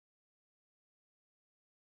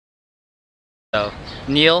So,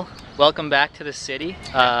 Neil, welcome back to the city.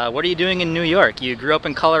 What are you doing in New York? You grew up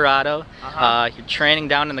in Colorado. You're training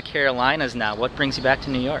down in the Carolinas now. What brings you back to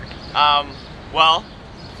New York? Well,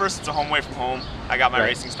 first it's a home away from home. I got my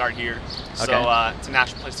racing start here, so it's a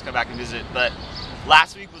natural place to come back and visit. But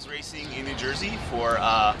last week was racing in New Jersey for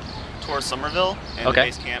Tour Somerville and the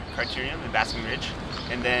base camp Criterium in Basking Ridge.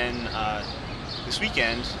 And then this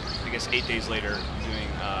weekend, I guess 8 days later, doing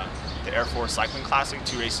the Air Force Cycling Classic,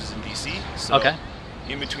 2 races in DC. So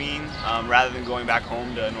in between, rather than going back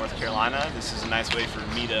home to North Carolina, this is a nice way for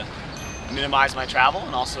me to minimize my travel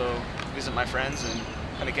and also visit my friends and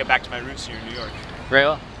kind of get back to my roots here in New York. Very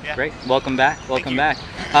well. Yeah. Great. Welcome back. Welcome back.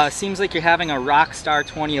 Seems like you're having a rock star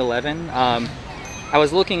 2011. I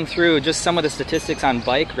was looking through just some of the statistics on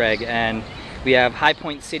Bike Reg, and we have High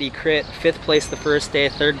Point City Crit, 5th place the first day,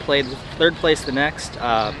 third place the next.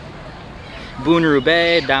 Boone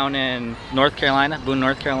Roubaix down in North Carolina, Boone,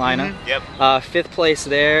 North Carolina. 5th place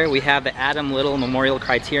there. We have the Adam Little Memorial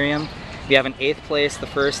Criterium. We have an 8th place the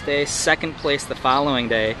first day, 2nd place the following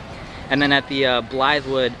day. And then at the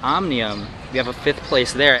Blythewood Omnium, we have a 5th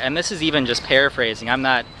place there. And this is even just paraphrasing. I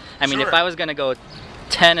mean, if I was gonna go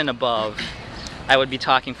 10 and above, I would be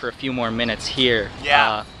talking for a few more minutes here.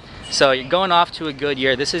 So you're going off to a good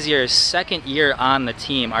year. This is your 2nd year on the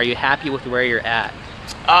team. Are you happy with where you're at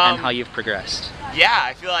and how you've progressed? Yeah,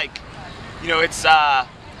 I feel like, you know, it's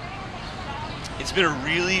been a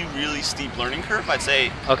really steep learning curve, I'd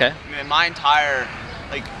say. I mean, my entire,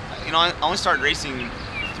 like, you know, I only started racing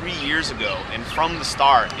 3 years ago, and from the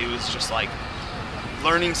start, it was just like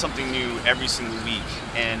learning something new every single week.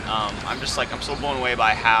 And I'm just like, I'm so blown away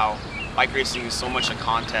by how bike racing is so much a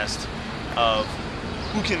contest of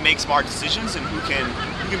who can make smart decisions and who can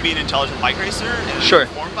be an intelligent bike racer and an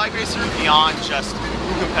informed bike racer beyond just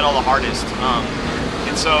who can pedal the hardest.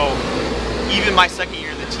 And so even my 2nd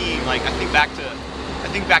year in the team, like I think back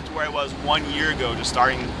to where I was 1 year ago, just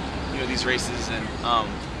starting, you know, these races, and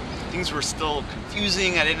things were still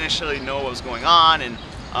confusing. I didn't necessarily know what was going on, and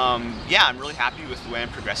yeah, I'm really happy with the way I'm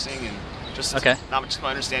progressing, and just not just my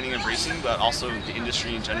understanding of racing, but also the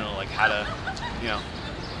industry in general, like how to, you know,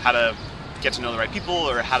 how to get to know the right people,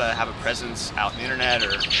 or how to have a presence out in the internet, or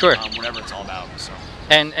whatever it's all about. So.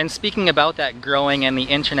 And speaking about that growing and the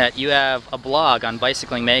internet, you have a blog on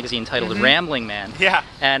Bicycling Magazine titled Rambling Man.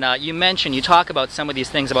 And you talk about some of these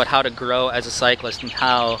things about how to grow as a cyclist and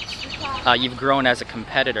how you've grown as a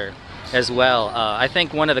competitor as well. I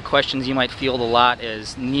think one of the questions you might field a lot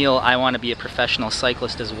is, Neil, I want to be a professional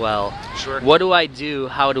cyclist as well. What do I do?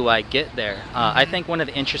 How do I get there? I think one of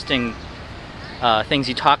the interesting things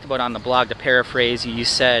you talked about on the blog, to paraphrase you, you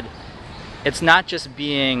said it's not just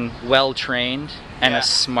being well trained and a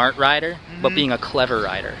smart rider, but being a clever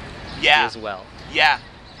rider as well.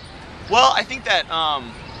 Well, I think that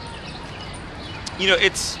you know,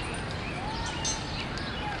 it's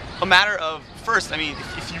a matter of, first, I mean,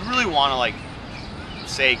 if you really want to, like,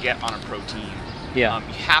 say, get on a pro team, you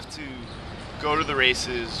have to go to the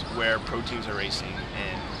races where pro teams are racing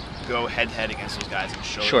and go head-to-head against those guys and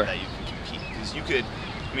show them that you can compete. Because you could,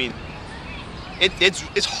 I mean,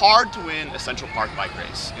 it's hard to win a Central Park bike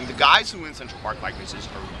race, and the guys who win Central Park bike races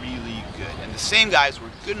are really good. And the same guys who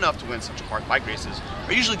are good enough to win Central Park bike races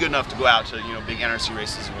are usually good enough to go out to, you know, big NRC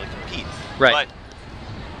races and really compete. But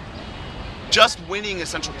just winning a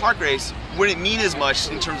Central Park race wouldn't mean as much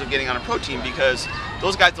in terms of getting on a pro team, because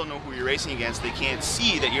those guys don't know who you're racing against. They can't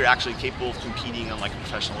see that you're actually capable of competing on, like, a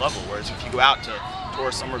professional level. Whereas if you go out to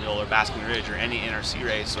Tour Somerville or Basking Ridge or any NRC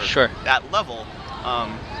race or that level,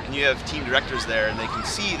 and you have team directors there, and they can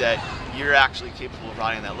see that you're actually capable of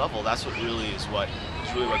riding that level, that's what really what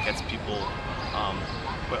gets people,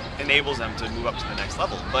 what enables them to move up to the next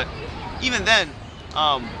level. But even then,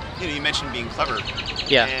 you know, you mentioned being clever,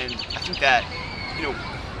 and I think that, you know,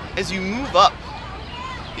 as you move up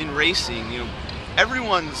in racing, you know,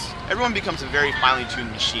 everyone becomes a very finely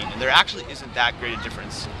tuned machine, and there actually isn't that great a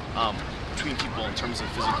difference between people in terms of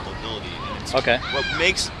physical ability. And it's what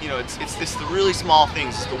makes, you know, it's the really small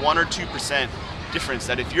things. It's the 1 or 2% difference,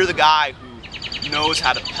 that if you're the guy who knows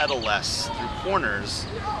how to pedal less through corners,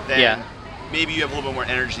 then maybe you have a little bit more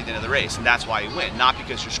energy at the end of the race, and that's why you win. Not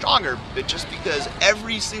because you're stronger, but just because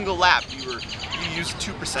every single lap you use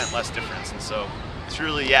 2% less difference. And so it's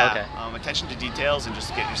really, attention to details and just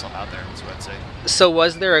getting yourself out there, that's what I'd say. So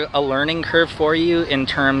was there a learning curve for you in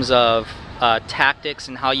terms of tactics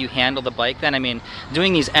and how you handle the bike then? I mean,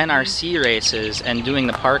 doing these NRC races and doing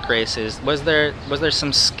the park races, was there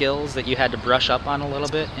some skills that you had to brush up on a little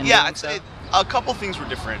bit? I'd say a couple things were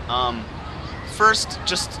different. First,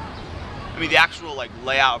 just, I mean, the actual, like,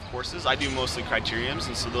 layout of courses. I do mostly criteriums,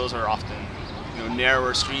 and so those are often, you know,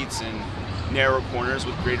 narrower streets and narrow corners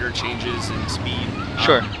with greater changes in speed.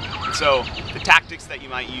 Sure. And so the tactics that you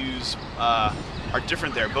might use are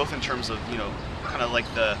different there, both in terms of, you know, kind of like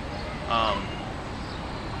the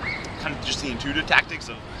kind of just the intuitive tactics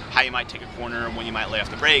of how you might take a corner, when you might lay off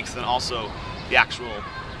the brakes, and also the actual,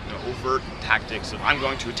 you know, overt tactics of I'm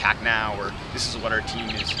going to attack now, or this is what our team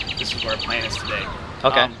is, this is what our plan is today.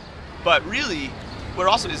 Okay. But really, what it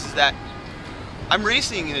also is that I'm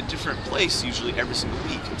racing in a different place usually every single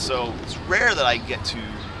week, and so it's rare that I get to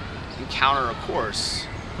encounter a course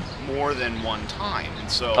more than one time. And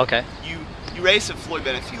so you race at Floyd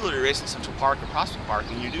Bennett Field, or you race at Central Park or Prospect Park,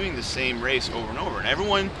 and you're doing the same race over and over, and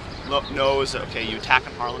everyone knows that, okay, you attack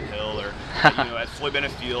on Harlan Hill, or you know, at Floyd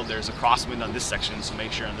Bennett Field there's a crosswind on this section, so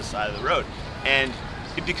make sure on this side of the road, and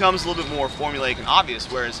it becomes a little bit more formulaic and obvious.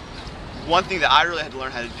 Whereas one thing that I really had to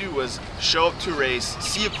learn how to do was show up to a race,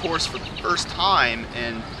 see a course for the first time,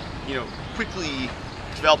 and, you know, quickly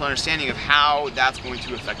develop an understanding of how that's going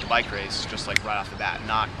to affect a bike race, just like right off the bat,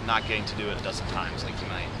 not getting to do it a dozen times like you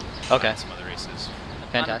might in some other races.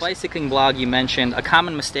 Fantastic. On a bicycling blog, you mentioned a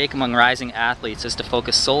common mistake among rising athletes is to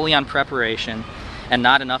focus solely on preparation and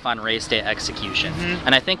not enough on race day execution.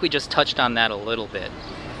 And I think we just touched on that a little bit.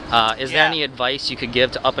 Is there any advice you could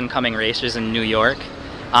give to up-and-coming racers in New York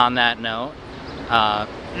on that note?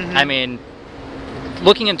 I mean,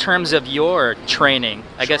 looking in terms of your training,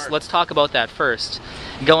 I guess let's talk about that first.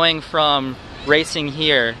 Going from racing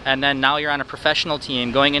here, and then now you're on a professional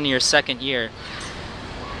team, going into your second year,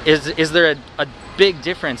 is there a big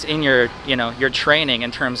difference in your, you know, your training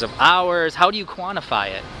in terms of hours? How do you quantify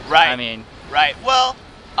it? Right. I mean, well,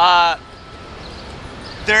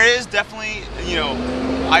 there is definitely, you know,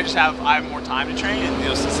 I have more time to train, and, you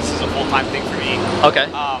know, since this is a full-time thing for me. Okay.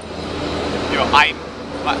 You know,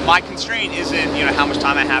 my constraint isn't, you know, how much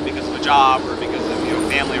time I have because of a job or because of, you know,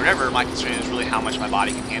 family or whatever. My constraint is really how much my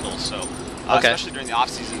body can handle. So, especially during the off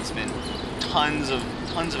season, it's been tons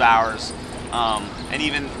of hours, and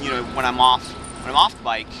even, you know, when I'm off the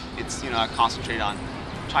bike, it's, you know, I concentrate on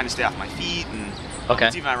trying to stay off my feet, and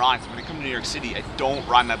it's even ironic. When I come to New York City, I don't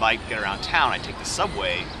ride my bike, get around town. I take the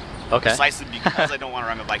subway, precisely because I don't want to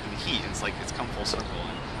ride my bike in the heat. And it's like it's come full circle,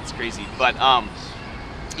 and it's crazy. But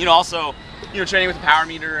you know, also, you know, training with a power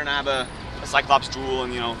meter, and I have a Cyclops Joule,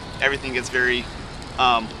 and, you know, everything gets very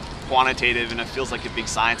quantitative, and it feels like a big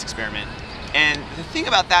science experiment. And the thing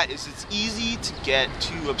about that is it's easy to get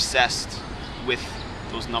too obsessed with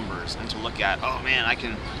those numbers and to look at, oh man, I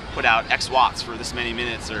can put out X watts for this many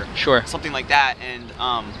minutes, or something like that. And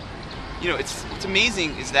you know, what's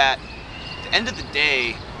amazing is that at the end of the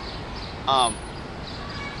day,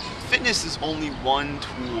 fitness is only one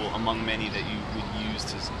tool among many that you would use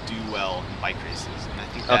to do well in bike races. And I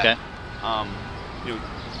think that you know,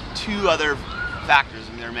 two other factors,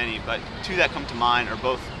 and there are many, but two that come to mind are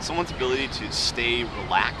both someone's ability to stay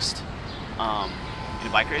relaxed in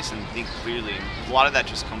a bike race and think clearly. And a lot of that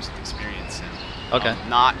just comes with experience, and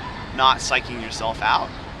not psyching yourself out.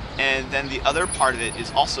 And then the other part of it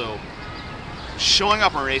is also showing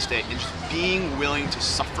up on race day and just being willing to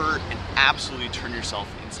suffer and absolutely turn yourself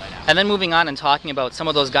inside out. And then moving on and talking about some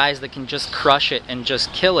of those guys that can just crush it and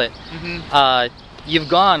just kill it. You've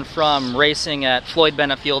gone from racing at Floyd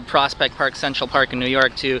Bennett Field, Prospect Park, Central Park in New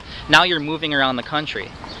York to now you're moving around the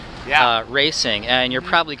country racing, and you're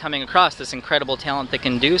probably coming across this incredible talent that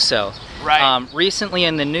can do so. Recently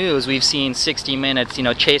in the news, we've seen 60 Minutes, you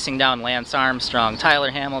know, chasing down Lance Armstrong,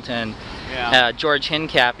 Tyler Hamilton, George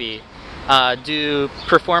Hincapie. Do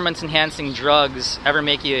performance-enhancing drugs ever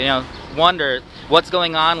make you, you know, wonder what's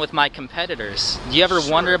going on with my competitors? Do you ever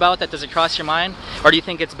wonder about that? Does it cross your mind? Or do you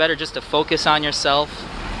think it's better just to focus on yourself,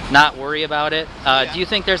 not worry about it? Do you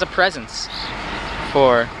think there's a presence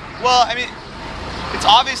for... Well, I mean, it's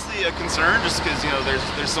obviously a concern just because, you know,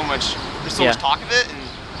 there's so much talk of it, and,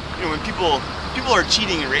 you know, when people are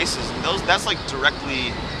cheating in races, and that's like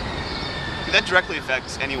directly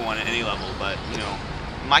affects anyone at any level. But, you know,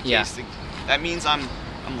 in my case, that means I'm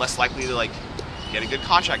less likely to, like, get a good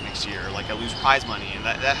contract next year, or, like, I lose prize money, and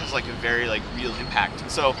that has, like, a very, like, real impact.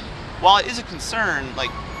 And so while it is a concern,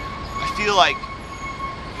 like, I feel like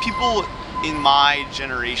people in my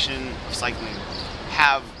generation of cycling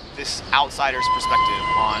have this outsider's perspective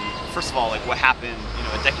on, first of all, like, what happened, you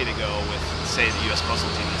know, a decade ago with, say, the U.S. Postal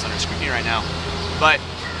Team that's under scrutiny right now. But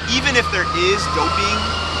even if there is doping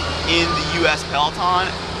in the U.S.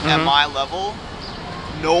 peloton at my level,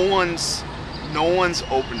 no one's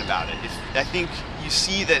open about it. I think you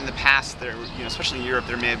see that in the past, there, you know, especially in Europe,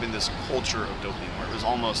 there may have been this culture of doping where it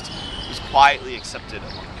was quietly accepted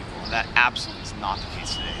among people, and that absolutely is not the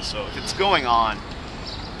case today. So if it's going on,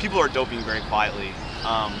 people are doping very quietly.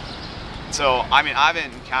 So I mean, I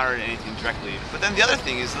haven't encountered anything directly. But then the other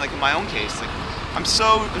thing is, like in my own case, like I'm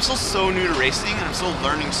still so new to racing, and I'm still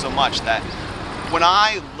learning so much that when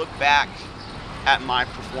I look back at my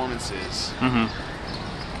performances,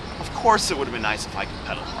 of course it would have been nice if I could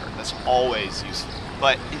pedal hard. That's always useful.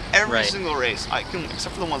 But in every single race, I can,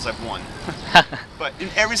 except for the ones I've won, but in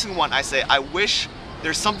every single one, I say, I wish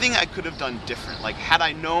there's something I could have done different. Like, had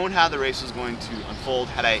I known how the race was going to unfold,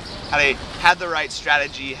 had I had the right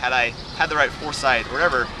strategy, had I had the right foresight, or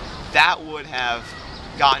whatever, that would have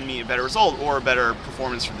gotten me a better result or a better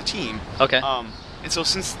performance for the team. Okay. And so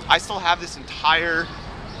since I still have this entire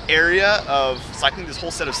area of cycling, this whole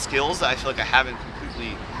set of skills that I feel like I haven't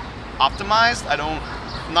completely optimized,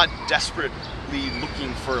 I'm not desperately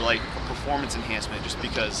looking for like a performance enhancement just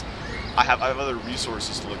because I have other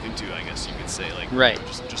resources to look into, I guess you could say, like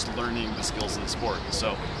just learning the skills of the sport.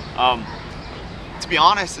 So to be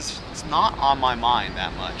honest, it's not on my mind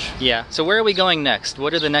that much. Yeah. So where are we going next?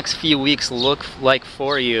 What do the next few weeks look like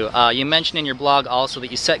for you? You mentioned in your blog also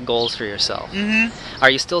that you set goals for yourself. Are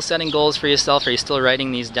you still setting goals for yourself? Are you still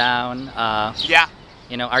writing these down? Yeah.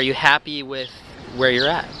 You know, are you happy with where you're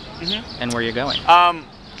at and where you're going?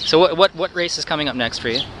 So what race is coming up next for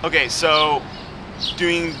you? Okay, so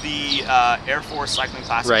doing the Air Force Cycling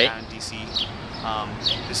Classic down in DC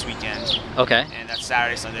this weekend. Okay. And that's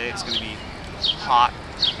Saturday, Sunday. It's going to be hot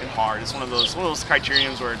and hard. It's one of those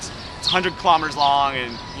criteriums where it's 100 kilometers long,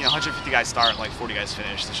 and 150 guys start, like 40 guys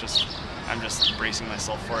finish. I'm just bracing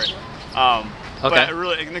myself for it. But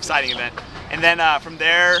an exciting event. And then from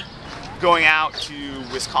there, going out to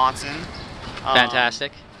Wisconsin.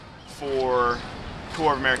 Fantastic. For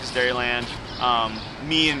Tour of America's Dairyland.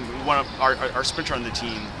 Me and one of our sprinter on the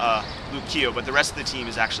team, Luke Keogh, but the rest of the team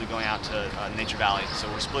is actually going out to Nature Valley, so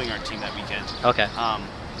we're splitting our team that weekend. Okay.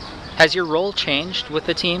 Has your role changed with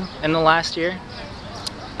the team in the last year?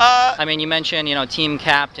 I mean, you mentioned, team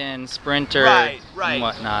captain, sprinter, and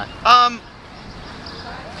whatnot.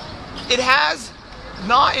 It has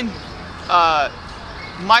not in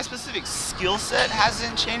my specific skill set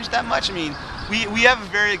hasn't changed that much. I mean, we have a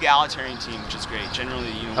very egalitarian team, which is great.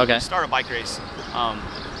 Generally, when you start a bike race,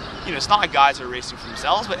 it's not like guys are racing for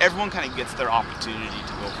themselves, but everyone kind of gets their opportunity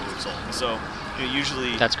to go for the result. And so,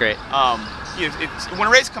 usually that's great. When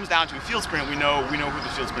a race comes down to a field sprint, we know who the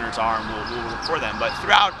field sprinters are, and we'll work for them. But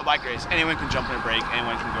throughout a bike race, anyone can jump in a break,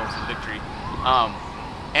 anyone can go for the victory.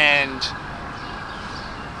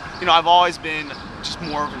 I've always been just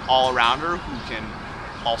more of an all-arounder who can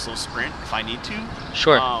also sprint if I need to.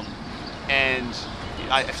 Sure. And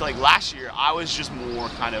I feel like last year I was just more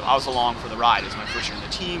I was along for the ride. It was my first year in the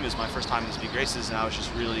team. It was my first time in these big races, and I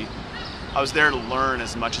was there to learn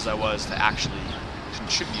as much as I was to actually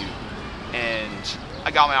contribute. And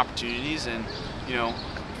I got my opportunities, and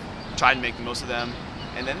tried to make the most of them.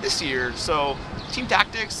 And then this year, so team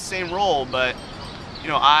tactics, same role, but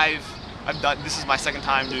I've done. This is my second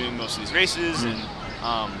time doing most of these races, and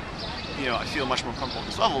I feel much more comfortable at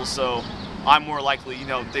this level. So I'm more likely,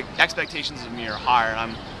 the expectations of me are higher,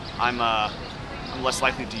 and I'm less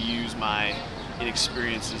likely to use my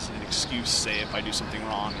inexperience as an excuse, say, if I do something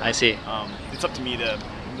wrong. I see. It's up to me to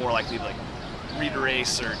more likely to read a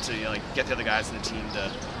race or to get the other guys in the team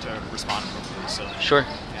to respond appropriately. So sure,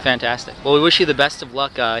 fantastic. Well, we wish you the best of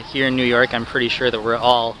luck here in New York. I'm pretty sure that we're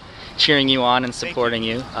all cheering you on and supporting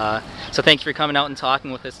you. So thank you for coming out and talking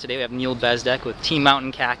with us today. We have Neil Bezdek with Team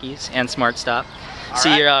Mountain Khakis and SmartStop.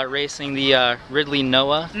 So you're racing the Ridley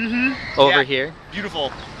Noah over here.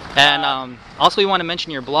 Beautiful. And also we want to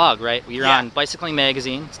mention your blog, right? You're on Bicycling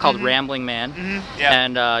Magazine. It's called Rambling Man.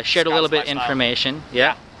 And shared a little bit information.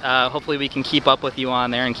 Hopefully we can keep up with you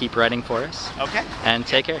on there and keep writing for us. Okay. And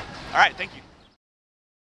take care. All right, thank you.